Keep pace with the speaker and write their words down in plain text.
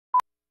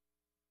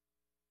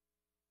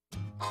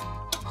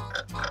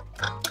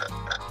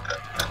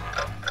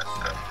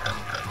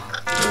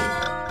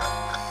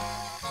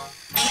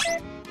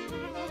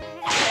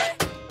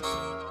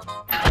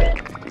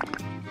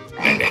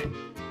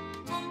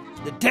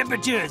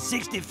Temperature is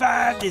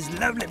 65 this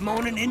lovely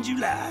morning in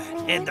July.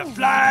 And the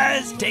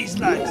flies taste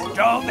like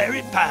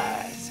strawberry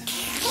pies.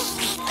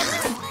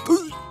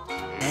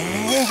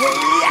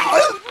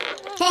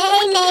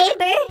 Hey,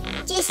 neighbor.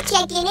 Just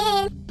checking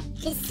in.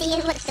 Just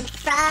seeing what the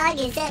frog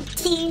is up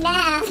to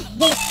now.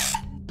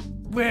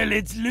 Well,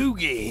 it's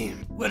Loogey.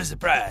 What a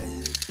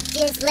surprise.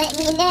 Just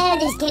letting you know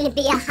there's gonna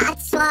be a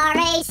hot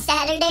soiree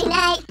Saturday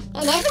night,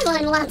 and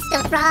everyone wants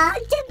the frog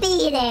to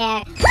be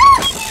there.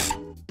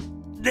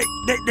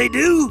 They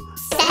do?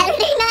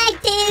 Saturday night,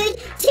 dude.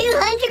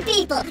 200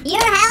 people.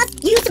 Your house,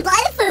 you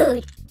supply the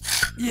food.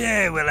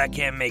 Yeah, well, I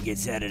can't make it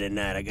Saturday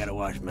night. I gotta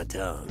wash my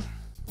tongue.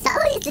 It's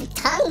always the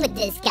tongue with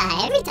this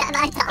guy every time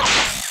I talk.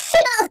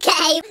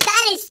 Okay,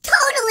 that is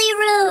totally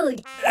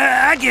rude.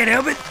 I can't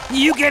help it.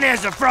 You can't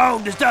ask a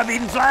frog to stop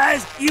eating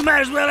flies. You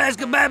might as well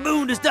ask a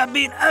baboon to stop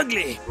being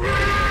ugly.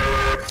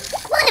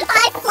 What if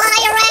I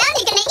fly around?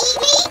 You gonna eat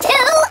me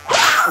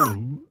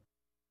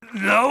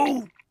too?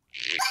 No.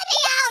 Let me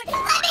out!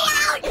 Let me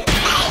out!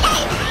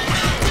 Hey!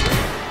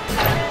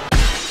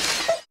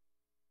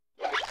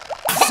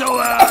 So,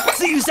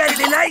 see you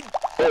Saturday night?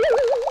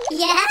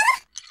 Yeah?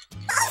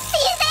 I'll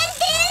see you then,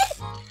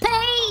 dude!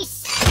 Peace!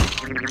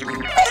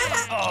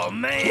 Oh,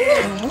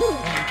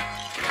 man.